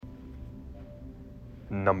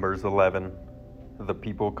Numbers 11. The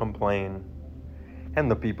people complain.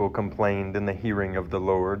 And the people complained in the hearing of the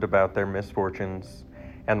Lord about their misfortunes.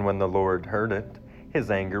 And when the Lord heard it,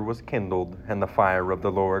 his anger was kindled, and the fire of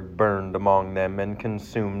the Lord burned among them and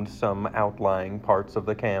consumed some outlying parts of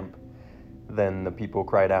the camp. Then the people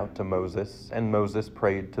cried out to Moses, and Moses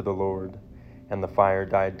prayed to the Lord, and the fire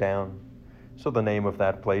died down. So the name of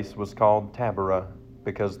that place was called Taberah,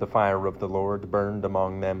 because the fire of the Lord burned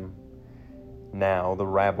among them. Now the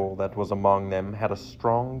rabble that was among them had a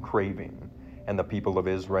strong craving, and the people of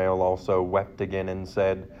Israel also wept again and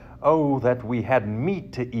said, "Oh, that we had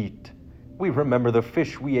meat to eat! We remember the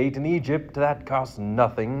fish we ate in Egypt, that cost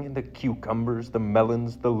nothing, the cucumbers, the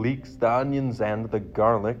melons, the leeks, the onions, and the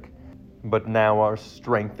garlic. But now our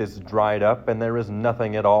strength is dried up, and there is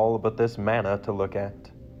nothing at all but this manna to look at."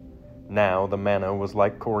 Now the manna was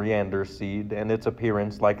like coriander seed, and its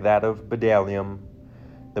appearance like that of bdellium.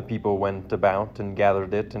 The people went about and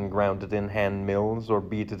gathered it and ground it in hand mills, or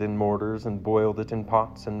beat it in mortars, and boiled it in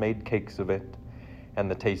pots, and made cakes of it. And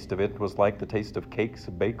the taste of it was like the taste of cakes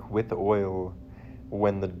baked with oil.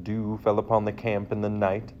 When the dew fell upon the camp in the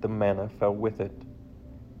night, the manna fell with it.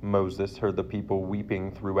 Moses heard the people weeping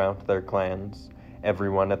throughout their clans,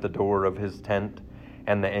 everyone at the door of his tent,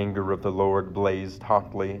 and the anger of the Lord blazed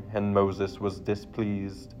hotly, and Moses was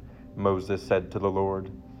displeased. Moses said to the Lord,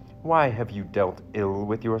 "Why have you dealt ill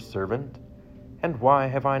with your servant? And why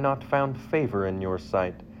have I not found favor in your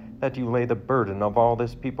sight, that you lay the burden of all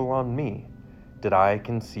this people on me? Did I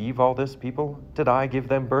conceive all this people? Did I give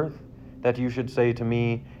them birth? That you should say to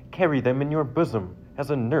me, 'Carry them in your bosom,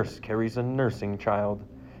 as a nurse carries a nursing child,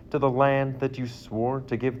 to the land that you swore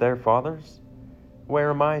to give their fathers?'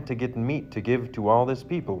 Where am I to get meat to give to all this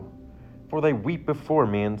people? For they weep before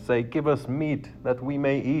me and say, 'Give us meat, that we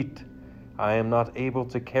may eat.' I am not able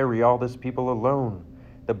to carry all this people alone.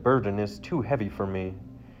 The burden is too heavy for me.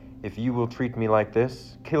 If you will treat me like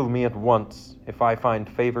this, kill me at once, if I find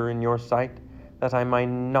favor in your sight, that I may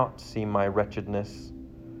not see my wretchedness."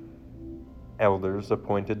 Elders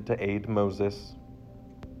appointed to aid Moses.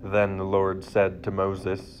 Then the Lord said to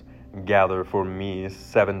Moses, "Gather for me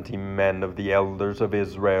 70 men of the elders of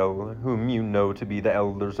Israel, whom you know to be the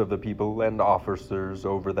elders of the people and officers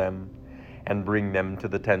over them, and bring them to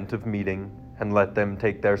the tent of meeting, and let them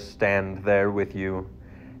take their stand there with you.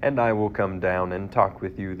 And I will come down and talk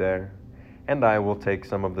with you there. And I will take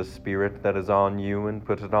some of the Spirit that is on you and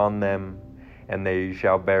put it on them, and they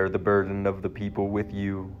shall bear the burden of the people with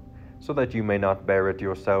you, so that you may not bear it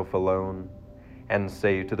yourself alone. And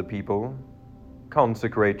say to the people,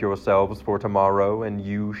 'Consecrate yourselves for tomorrow, and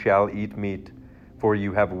you shall eat meat. For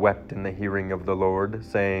you have wept in the hearing of the Lord,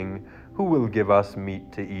 saying, Who will give us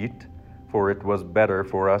meat to eat? For it was better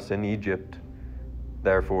for us in Egypt.'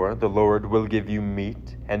 Therefore the Lord will give you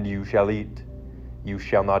meat, and you shall eat. You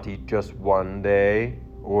shall not eat just 1 day,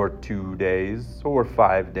 or 2 days, or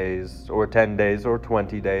 5 days, or 10 days, or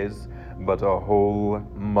 20 days, but a whole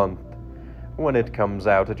month. When it comes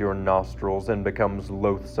out at your nostrils and becomes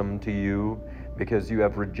loathsome to you, because you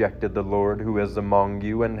have rejected the Lord who is among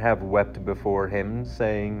you, and have wept before him,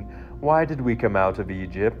 saying, 'Why did we come out of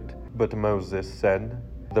Egypt?' But Moses said,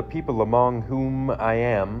 'The people among whom I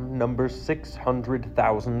am number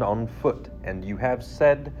 600,000 on foot, and you have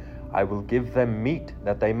said, I will give them meat,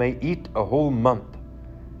 that they may eat a whole month.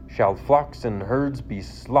 Shall flocks and herds be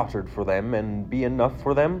slaughtered for them, and be enough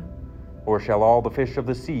for them? Or shall all the fish of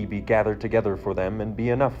the sea be gathered together for them, and be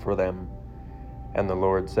enough for them?' And the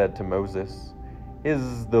Lord said to Moses,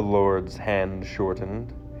 'Is the Lord's hand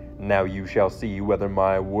shortened? Now you shall see whether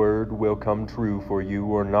my word will come true for you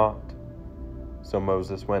or not.' So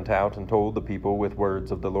Moses went out and told the people with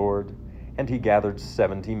words of the Lord, and he gathered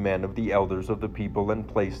 70 men of the elders of the people and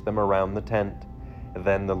placed them around the tent.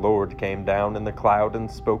 Then the Lord came down in the cloud and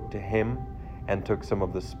spoke to him, and took some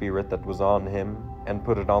of the Spirit that was on him, and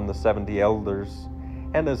put it on the 70 elders.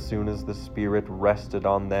 And as soon as the Spirit rested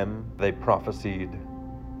on them, they prophesied.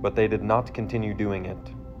 But they did not continue doing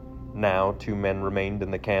it. Now 2 men remained in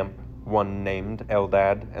the camp, one named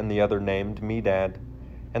Eldad, and the other named Medad,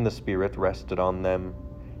 and the Spirit rested on them.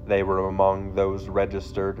 They were among those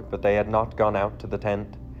registered, but they had not gone out to the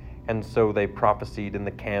tent. And so they prophesied in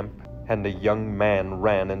the camp, and a young man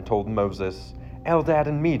ran and told Moses, 'Eldad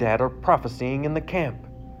and Medad are prophesying in the camp.'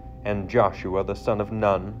 And Joshua the son of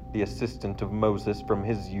Nun, the assistant of Moses from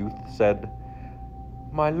his youth, said,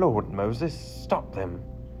 'My lord Moses, stop them.'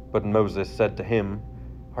 But Moses said to him,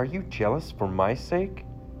 'Are you jealous for my sake?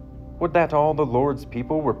 Would that all the Lord's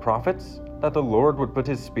people were prophets, that the Lord would put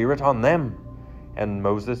his Spirit on them.' And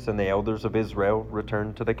Moses and the elders of Israel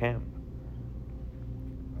returned to the camp.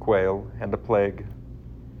 Quail and a plague.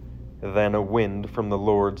 Then a wind from the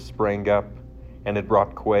Lord sprang up, and it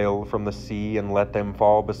brought quail from the sea and let them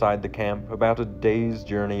fall beside the camp, about a day's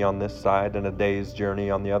journey on this side and a day's journey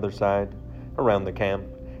on the other side, around the camp,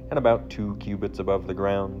 and about 2 cubits above the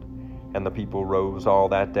ground. And the people rose all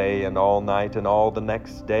that day and all night and all the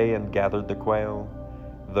next day and gathered the quail.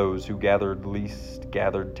 Those who gathered least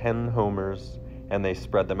gathered 10 homers, and they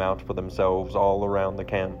spread them out for themselves all around the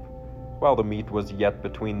camp. While the meat was yet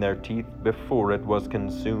between their teeth, before it was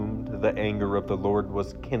consumed, the anger of the Lord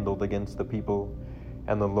was kindled against the people,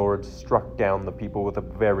 and the Lord struck down the people with a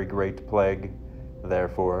very great plague.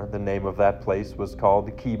 Therefore the name of that place was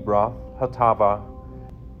called Kibroth Hattaavah,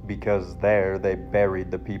 because there they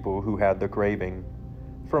buried the people who had the craving.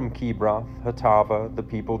 From Kibroth Hattaavah the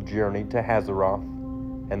people journeyed to Hazeroth,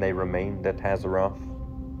 and they remained at Hazeroth.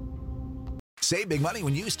 Save big money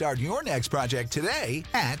when you start your next project today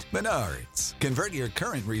at Menards. Convert your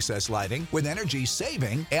current recessed lighting with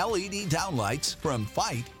energy-saving LED downlights from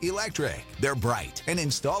Fight Electric. They're bright and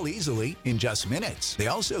install easily in just minutes. They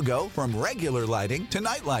also go from regular lighting to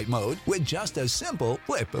nightlight mode with just a simple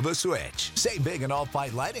flip of a switch. Save big on all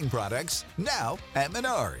Fight lighting products now at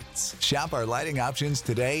Menards. Shop our lighting options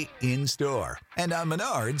today in-store and on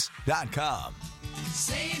Menards.com.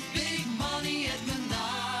 Save big.